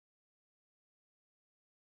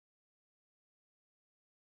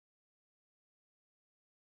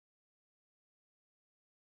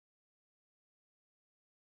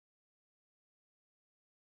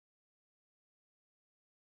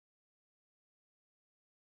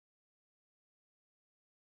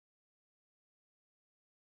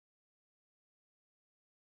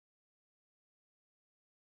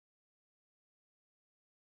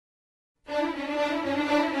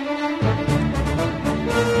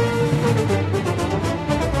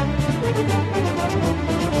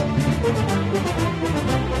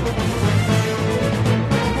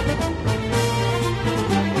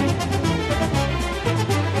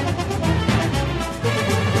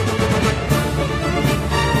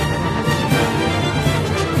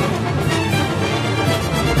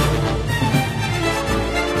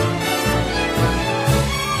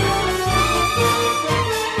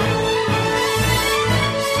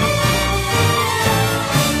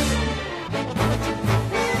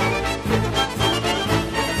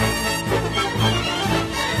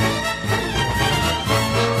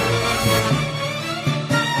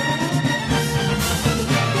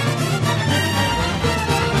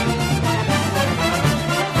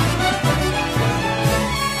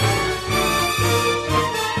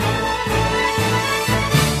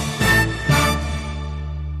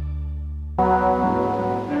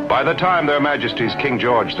By the time Their Majesties King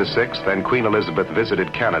George VI and Queen Elizabeth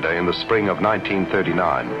visited Canada in the spring of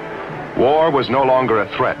 1939, war was no longer a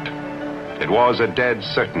threat. It was a dead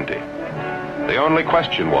certainty. The only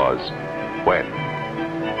question was, when?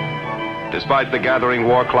 Despite the gathering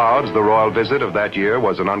war clouds, the royal visit of that year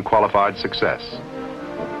was an unqualified success.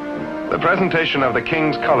 The presentation of the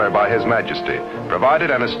King's color by His Majesty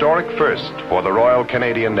provided an historic first for the Royal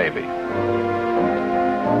Canadian Navy.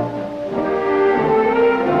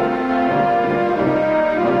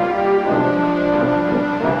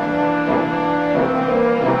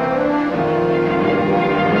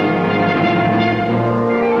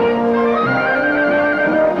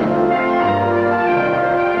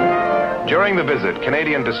 During the visit,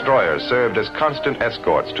 Canadian destroyers served as constant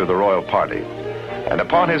escorts to the royal party. And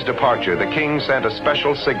upon his departure, the King sent a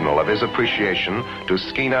special signal of his appreciation to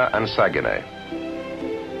Skeena and Saguenay.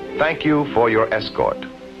 Thank you for your escort.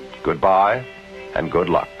 Goodbye and good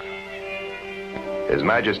luck. His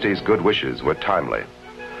Majesty's good wishes were timely,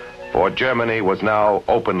 for Germany was now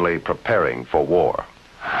openly preparing for war.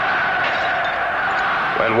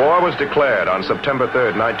 When war was declared on September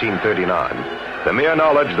 3rd, 1939, the mere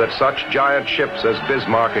knowledge that such giant ships as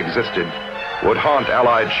Bismarck existed would haunt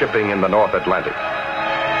Allied shipping in the North Atlantic.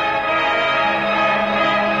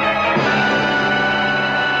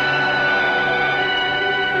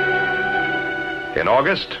 In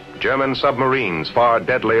August, German submarines, far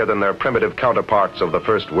deadlier than their primitive counterparts of the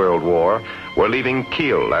First World War, were leaving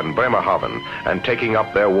Kiel and Bremerhaven and taking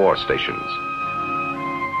up their war stations.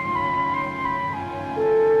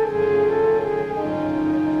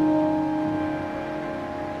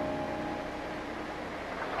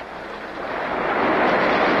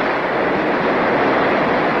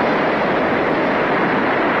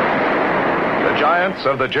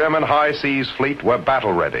 Of the German high seas fleet were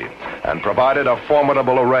battle-ready and provided a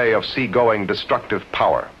formidable array of sea-going destructive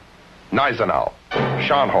power. Gneisenau,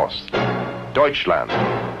 Scharnhorst, Deutschland,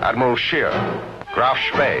 Admiral Scheer, Graf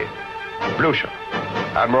Spee, Blücher,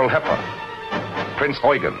 Admiral Hepper, Prince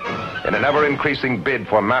Eugen, in an ever-increasing bid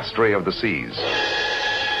for mastery of the seas.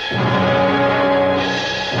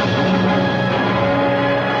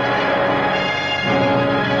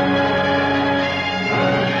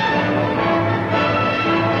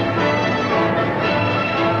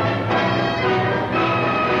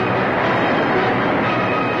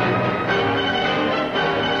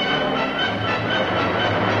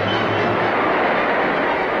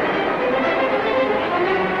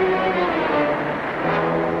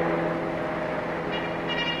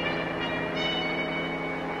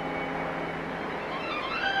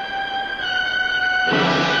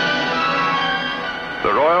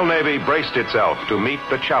 Navy braced itself to meet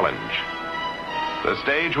the challenge. The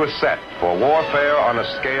stage was set for warfare on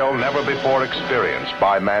a scale never before experienced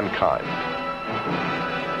by mankind.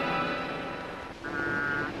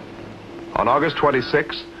 On August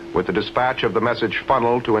 26th, with the dispatch of the message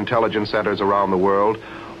funneled to intelligence centers around the world,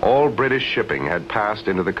 all British shipping had passed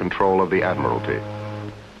into the control of the Admiralty.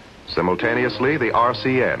 Simultaneously, the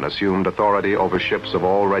RCN assumed authority over ships of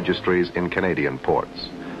all registries in Canadian ports.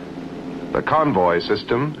 The convoy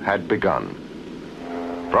system had begun.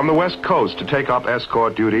 From the west coast to take up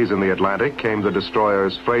escort duties in the Atlantic came the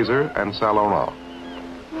destroyers Fraser and Saint-Laurent.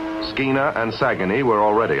 Skeena and Saguenay were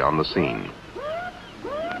already on the scene.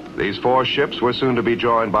 These four ships were soon to be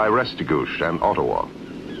joined by Restigouche and Ottawa.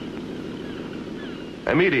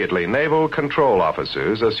 Immediately, naval control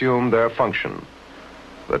officers assumed their function.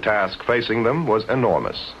 The task facing them was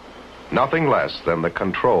enormous, nothing less than the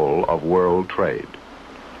control of world trade.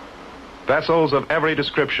 Vessels of every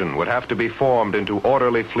description would have to be formed into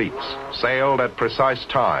orderly fleets, sailed at precise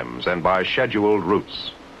times and by scheduled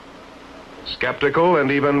routes. Skeptical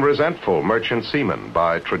and even resentful merchant seamen,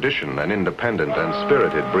 by tradition an independent and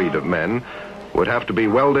spirited breed of men, would have to be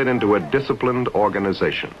welded into a disciplined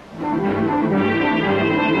organization.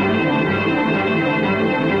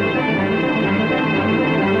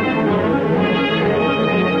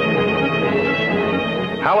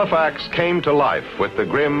 Halifax came to life with the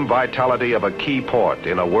grim vitality of a key port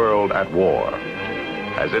in a world at war.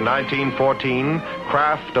 As in 1914,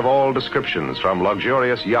 craft of all descriptions, from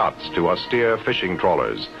luxurious yachts to austere fishing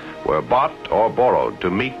trawlers, were bought or borrowed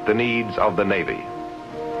to meet the needs of the Navy.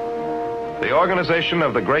 The organization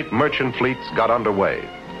of the great merchant fleets got underway.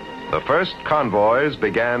 The first convoys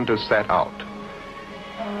began to set out.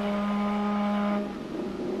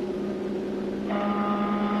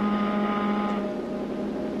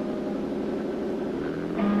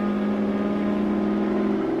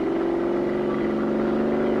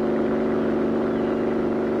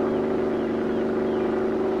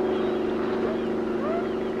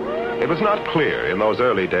 It was not clear in those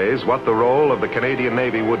early days what the role of the Canadian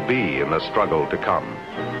Navy would be in the struggle to come.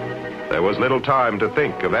 There was little time to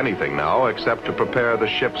think of anything now except to prepare the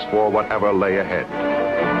ships for whatever lay ahead.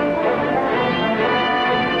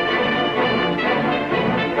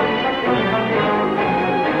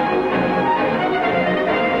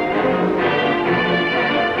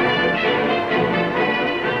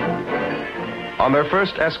 On their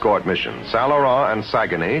first escort mission, Saint Laurent and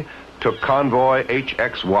Saguenay took convoy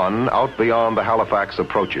HX-1 out beyond the Halifax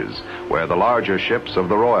approaches, where the larger ships of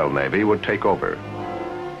the Royal Navy would take over.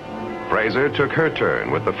 Fraser took her turn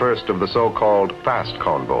with the first of the so-called fast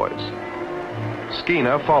convoys.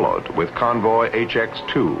 Skeena followed with convoy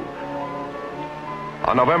HX-2.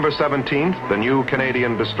 On November 17th, the new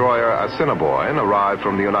Canadian destroyer Assiniboine arrived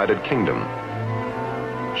from the United Kingdom.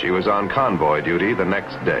 She was on convoy duty the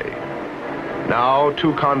next day. Now,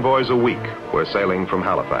 2 convoys a week were sailing from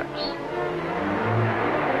Halifax.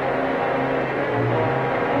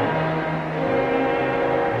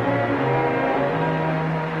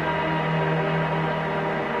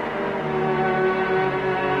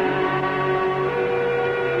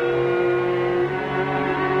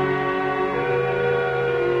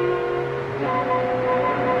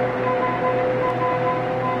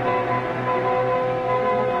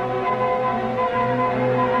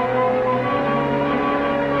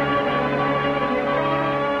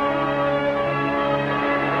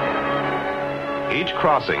 Each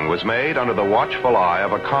crossing was made under the watchful eye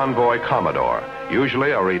of a convoy commodore,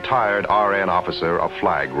 usually a retired RN officer of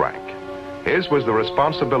flag rank. His was the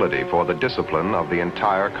responsibility for the discipline of the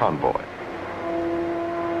entire convoy.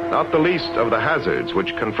 Not the least of the hazards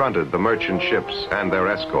which confronted the merchant ships and their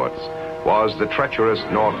escorts was the treacherous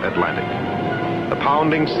North Atlantic. The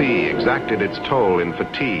pounding sea exacted its toll in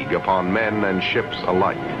fatigue upon men and ships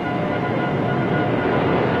alike.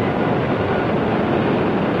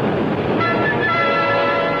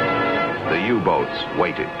 U-boats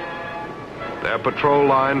waited. Their patrol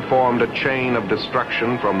line formed a chain of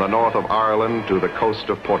destruction from the north of Ireland to the coast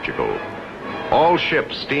of Portugal. All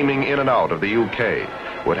ships steaming in and out of the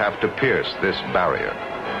UK would have to pierce this barrier.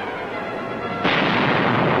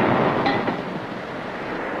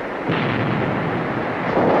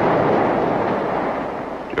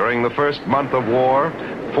 During the first month of war,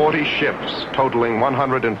 40 ships totaling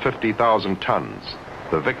 150,000 tons,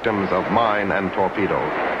 the victims of mine and torpedo,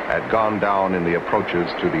 had gone down in the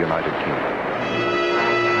approaches to the United Kingdom.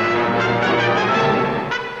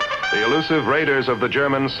 The elusive raiders of the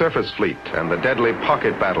German surface fleet and the deadly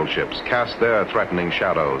pocket battleships cast their threatening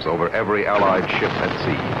shadows over every Allied ship at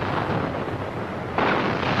sea.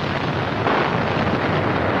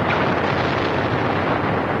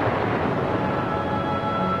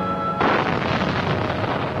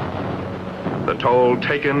 The toll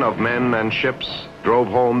taken of men and ships drove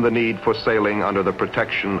home the need for sailing under the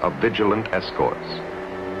protection of vigilant escorts.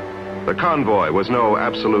 The convoy was no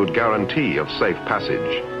absolute guarantee of safe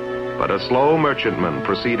passage, but a slow merchantman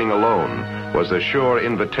proceeding alone was a sure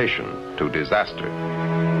invitation to disaster.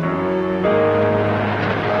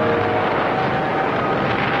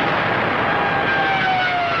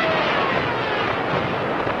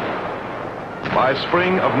 By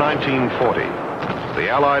spring of 1940, the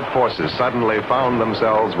Allied forces suddenly found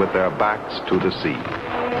themselves with their backs to the sea.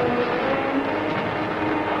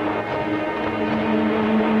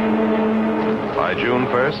 By June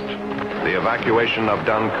 1st, the evacuation of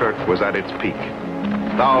Dunkirk was at its peak.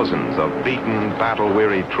 Thousands of beaten,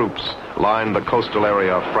 battle-weary troops lined the coastal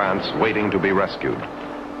area of France waiting to be rescued.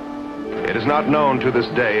 It is not known to this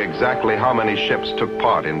day exactly how many ships took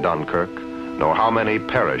part in Dunkirk, nor how many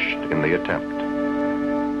perished in the attempt.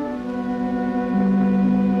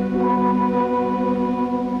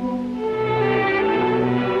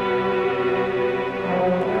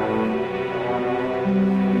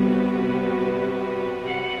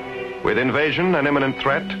 With invasion an imminent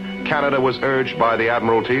threat, Canada was urged by the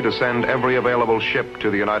Admiralty to send every available ship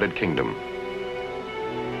to the United Kingdom.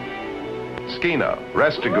 Skeena,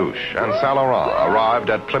 Restigouche, and Saint Laurent arrived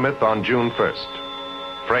at Plymouth on June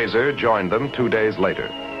 1st. Fraser joined them 2 days later.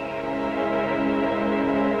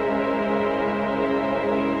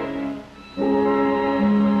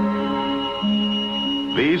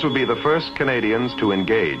 These would be the first Canadians to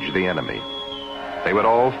engage the enemy. They would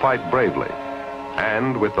all fight bravely,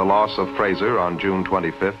 and with the loss of Fraser on June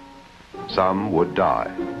 25th, some would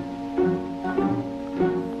die.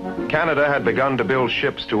 Canada had begun to build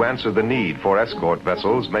ships to answer the need for escort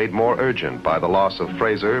vessels made more urgent by the loss of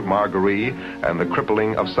Fraser, Marguerite, and the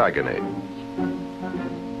crippling of Saguenay.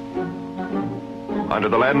 Under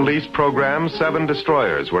the Lend-Lease program, 7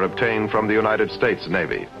 destroyers were obtained from the United States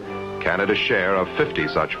Navy. Canada's share of 50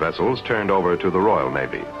 such vessels turned over to the Royal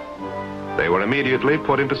Navy. They were immediately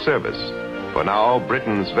put into service, for now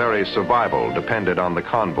Britain's very survival depended on the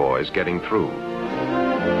convoys getting through.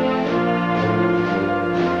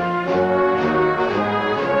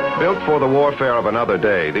 Built for the warfare of another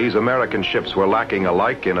day, these American ships were lacking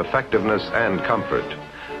alike in effectiveness and comfort.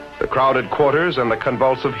 The crowded quarters and the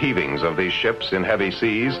convulsive heavings of these ships in heavy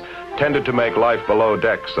seas tended to make life below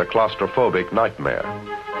decks a claustrophobic nightmare.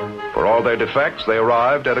 For all their defects, they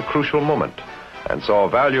arrived at a crucial moment and saw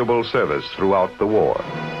valuable service throughout the war.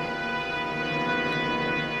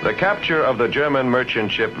 The capture of the German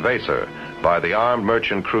merchant ship Weser by the armed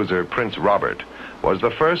merchant cruiser Prince Robert was the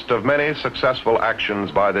first of many successful actions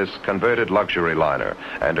by this converted luxury liner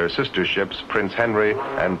and her sister ships Prince Henry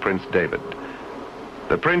and Prince David.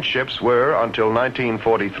 The Prince ships were, until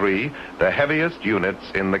 1943, the heaviest units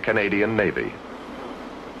in the Canadian Navy.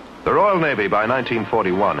 The Royal Navy by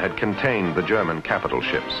 1941 had contained the German capital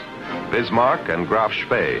ships. Bismarck and Graf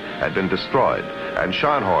Spee had been destroyed, and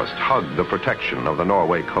Scharnhorst hugged the protection of the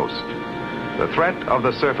Norway coast. The threat of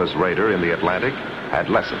the surface raider in the Atlantic had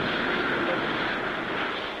lessened.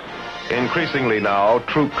 Increasingly now,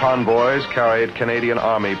 troop convoys carried Canadian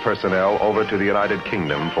Army personnel over to the United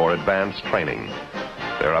Kingdom for advanced training.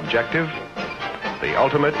 Their objective? The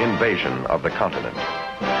ultimate invasion of the continent.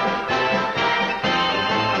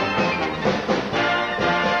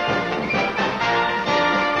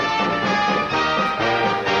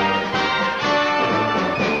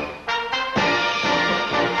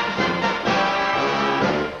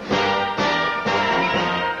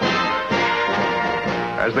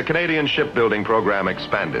 As the Canadian shipbuilding program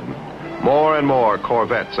expanded, more and more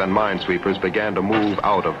corvettes and minesweepers began to move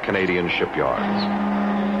out of Canadian shipyards.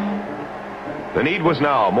 The need was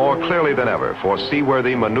now, more clearly than ever, for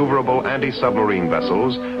seaworthy, maneuverable anti-submarine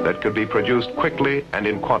vessels that could be produced quickly and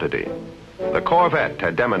in quantity. The corvette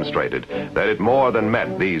had demonstrated that it more than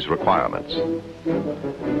met these requirements.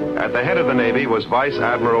 At the head of the Navy was Vice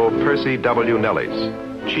Admiral Percy W.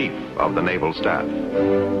 Nellis, Chief of the Naval Staff.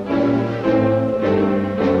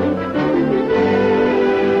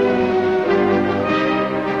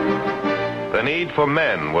 The need for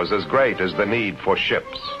men was as great as the need for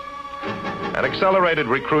ships. An accelerated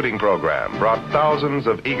recruiting program brought thousands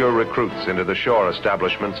of eager recruits into the shore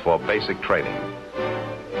establishments for basic training.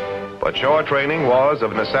 But shore training was,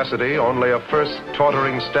 of necessity, only a first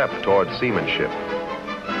tottering step toward seamanship.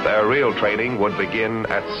 Their real training would begin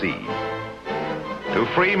at sea. To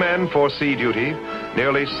free men for sea duty,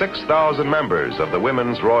 nearly 6,000 members of the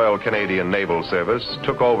Women's Royal Canadian Naval Service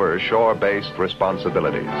took over shore-based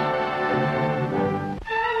responsibilities.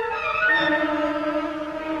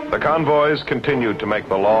 The convoys continued to make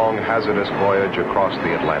the long, hazardous voyage across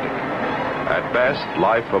the Atlantic. At best,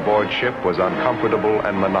 life aboard ship was uncomfortable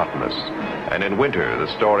and monotonous, and in winter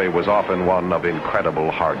the story was often one of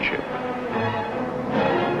incredible hardship.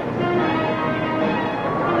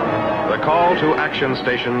 The call to action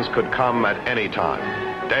stations could come at any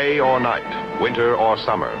time, day or night, winter or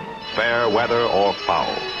summer, fair weather or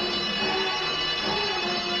foul.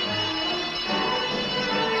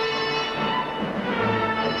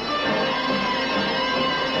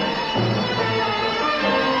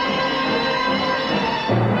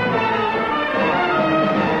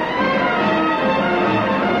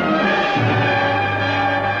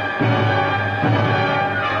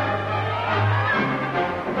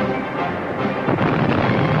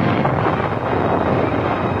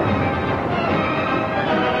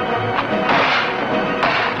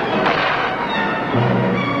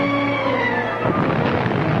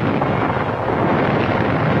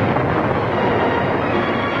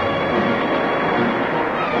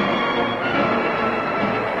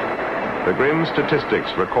 Grim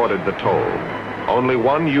statistics recorded the toll. Only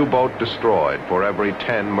one U-boat destroyed for every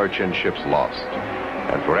 10 merchant ships lost.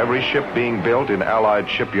 and for every ship being built in Allied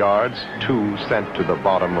shipyards, 2 sent to the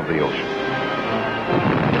bottom of the ocean.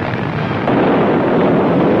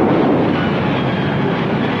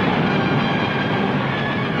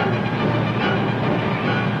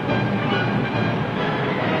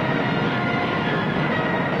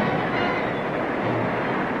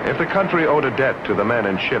 If the country owed a debt to the men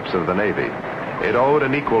and ships of the Navy, it owed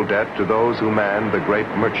an equal debt to those who manned the great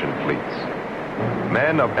merchant fleets.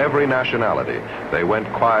 Men of every nationality, they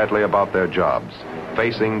went quietly about their jobs,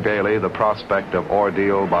 facing daily the prospect of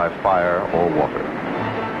ordeal by fire or water.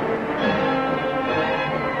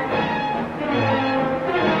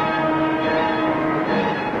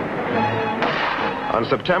 On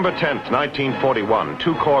September 10th, 1941,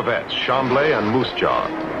 2 corvettes, Chambly and Moose Jaw,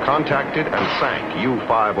 contacted and sank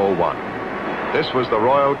U-501. This was the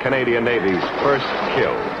Royal Canadian Navy's first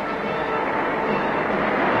kill.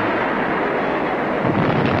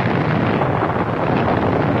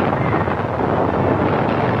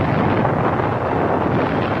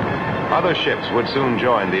 Other ships would soon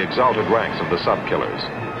join the exalted ranks of the sub-killers.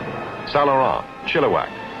 Saint Laurent, Chilliwack,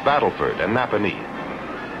 Battleford, and Napanee,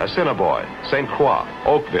 Assiniboine, St. Croix,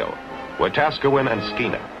 Oakville, Wetaskiwin, and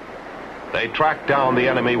Skeena. They tracked down the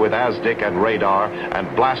enemy with ASDIC and radar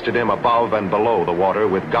and blasted him above and below the water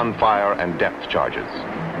with gunfire and depth charges.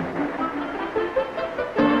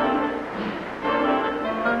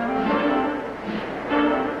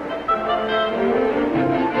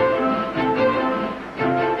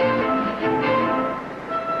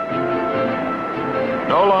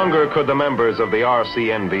 No longer could the members of the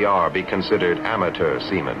RCNVR be considered amateur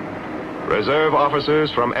seamen. Reserve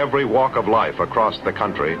officers from every walk of life across the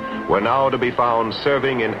country were now to be found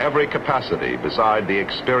serving in every capacity beside the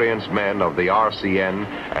experienced men of the RCN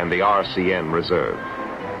and the RCN Reserve.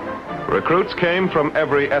 Recruits came from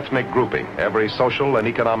every ethnic grouping, every social and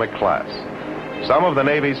economic class. Some of the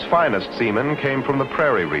Navy's finest seamen came from the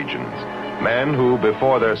prairie regions, men who,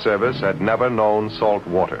 before their service, had never known salt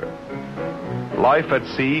water. Life at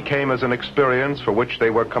sea came as an experience for which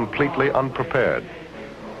they were completely unprepared.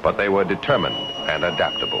 But they were determined and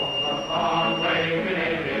adaptable.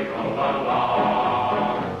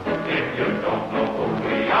 If you don't know who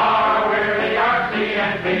we are, we're the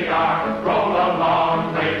RCNVR. Roll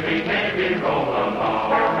along, Navy, Navy, roll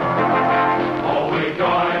along. Oh, we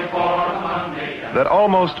join for Monday. That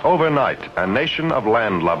almost overnight, a nation of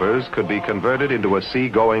landlubbers could be converted into a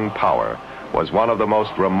sea-going power was one of the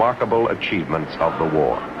most remarkable achievements of the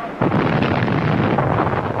war.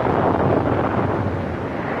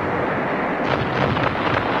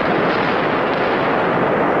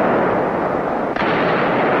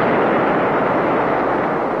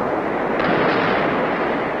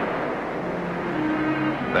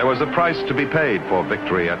 There was a price to be paid for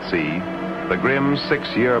victory at sea. The grim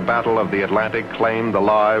 6-year Battle of the Atlantic claimed the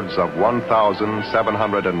lives of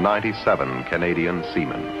 1,797 Canadian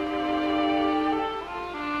seamen.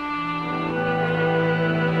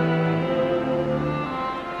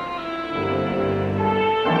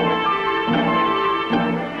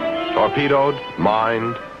 Torpedoed,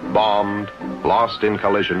 mined, bombed, lost in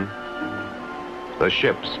collision, the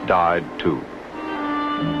ships died too.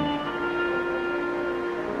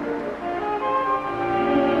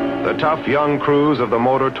 The tough young crews of the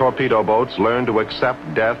motor torpedo boats learned to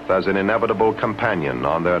accept death as an inevitable companion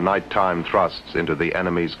on their nighttime thrusts into the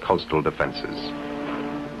enemy's coastal defenses.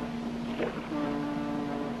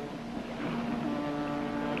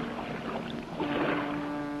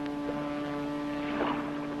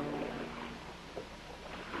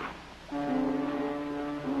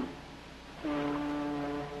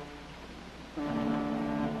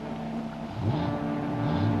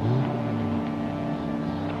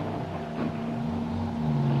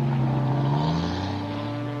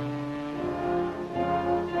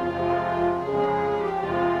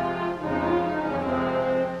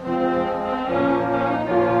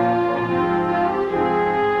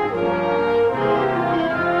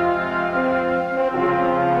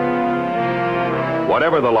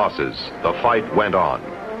 Whatever the losses, the fight went on.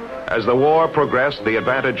 As the war progressed, the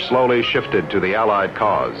advantage slowly shifted to the Allied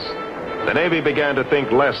cause. The Navy began to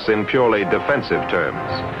think less in purely defensive terms,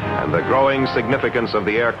 and the growing significance of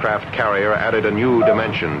the aircraft carrier added a new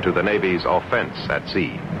dimension to the Navy's offense at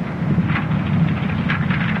sea.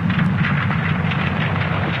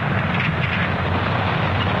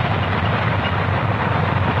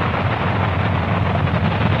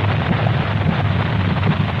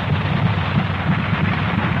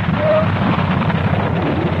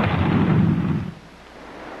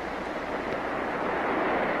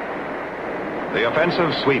 The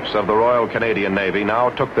offensive sweeps of the Royal Canadian Navy now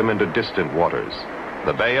took them into distant waters,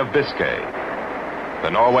 the Bay of Biscay, the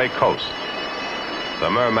Norway coast, the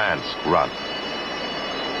Murmansk run.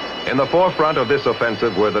 In the forefront of this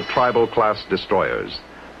offensive were the Tribal-class destroyers.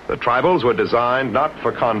 The Tribals were designed not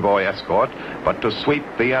for convoy escort, but to sweep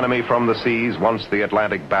the enemy from the seas once the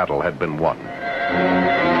Atlantic battle had been won.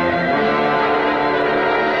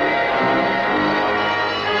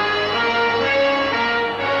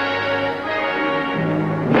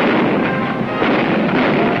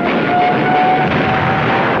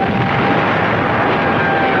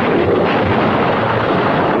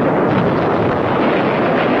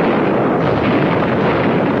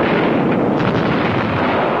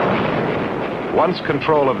 Once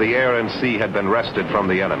control of the air and sea had been wrested from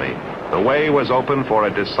the enemy, the way was open for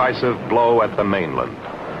a decisive blow at the mainland.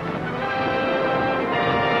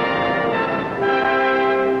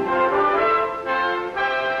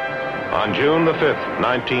 On June the 5th,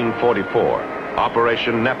 1944,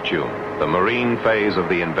 Operation Neptune, the marine phase of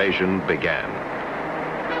the invasion, began.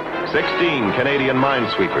 16 Canadian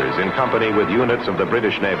minesweepers, in company with units of the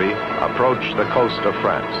British Navy, approached the coast of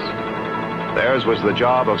France. Theirs was the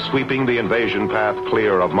job of sweeping the invasion path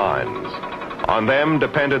clear of mines. On them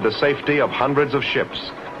depended the safety of hundreds of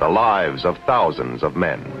ships, the lives of thousands of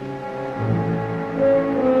men.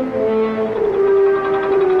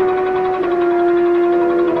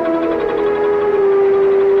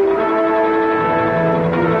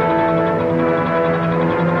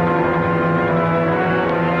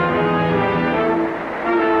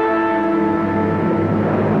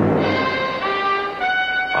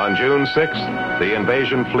 On June 6th, the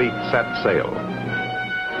invasion fleet set sail.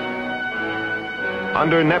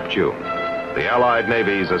 Under Neptune, the Allied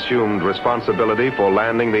navies assumed responsibility for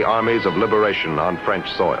landing the armies of liberation on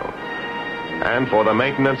French soil and for the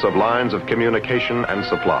maintenance of lines of communication and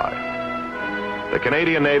supply. The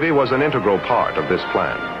Canadian Navy was an integral part of this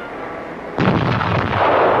plan.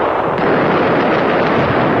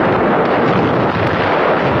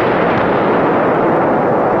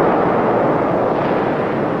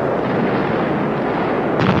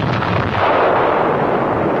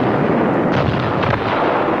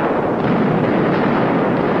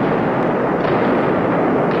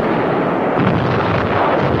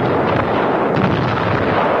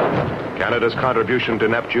 Canada's contribution to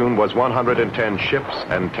Neptune was 110 ships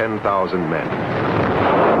and 10,000 men.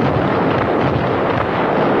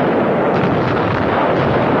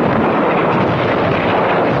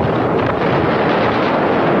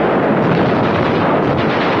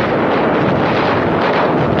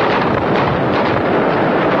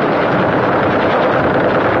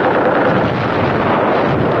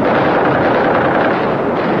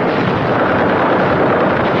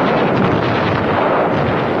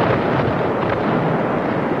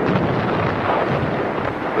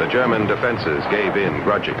 German defenses gave in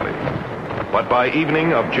grudgingly. But by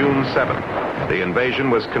evening of June 7th, the invasion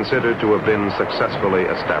was considered to have been successfully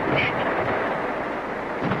established.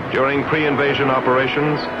 During pre-invasion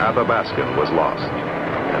operations, Athabaskan was lost.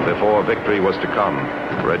 And before victory was to come,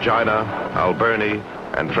 Regina, Alberni,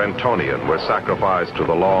 and Trentonian were sacrificed to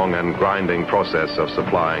the long and grinding process of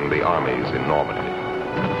supplying the armies in Normandy.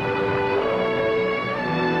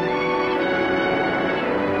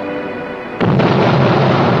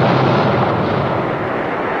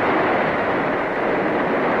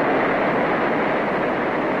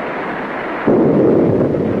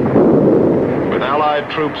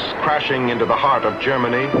 Troops crashing into the heart of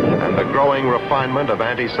Germany and the growing refinement of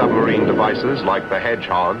anti-submarine devices like the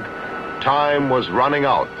Hedgehog, time was running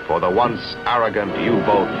out for the once arrogant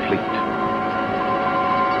U-boat fleet.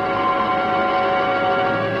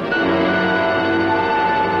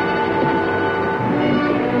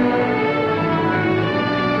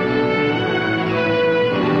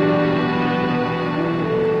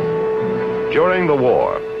 During the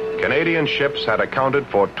war, Canadian ships had accounted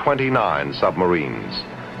for 29 submarines,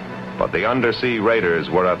 but the undersea raiders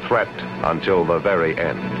were a threat until the very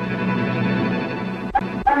end.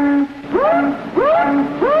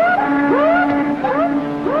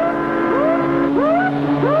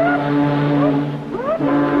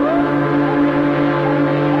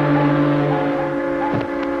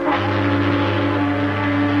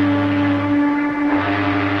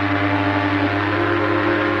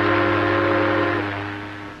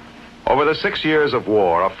 Over the 6 years of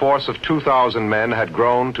war, a force of 2,000 men had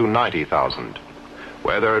grown to 90,000.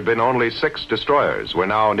 Where there had been only 6 destroyers, were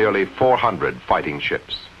now nearly 400 fighting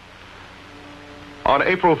ships. On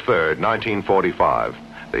April 3rd, 1945,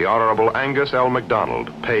 the Honorable Angus L.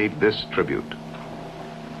 MacDonald paid this tribute.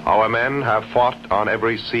 Our men have fought on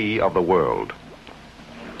every sea of the world.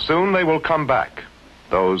 Soon they will come back,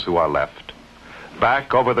 those who are left,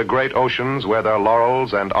 back over the great oceans where their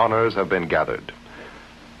laurels and honors have been gathered.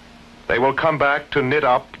 They will come back to knit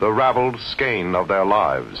up the raveled skein of their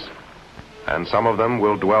lives, and some of them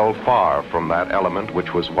will dwell far from that element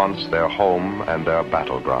which was once their home and their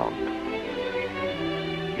battleground.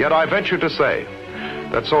 Yet I venture to say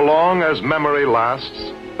that so long as memory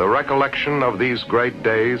lasts, the recollection of these great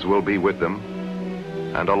days will be with them,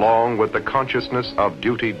 and along with the consciousness of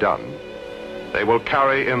duty done, they will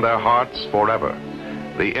carry in their hearts forever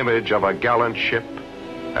the image of a gallant ship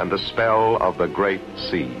and the spell of the great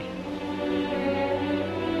sea.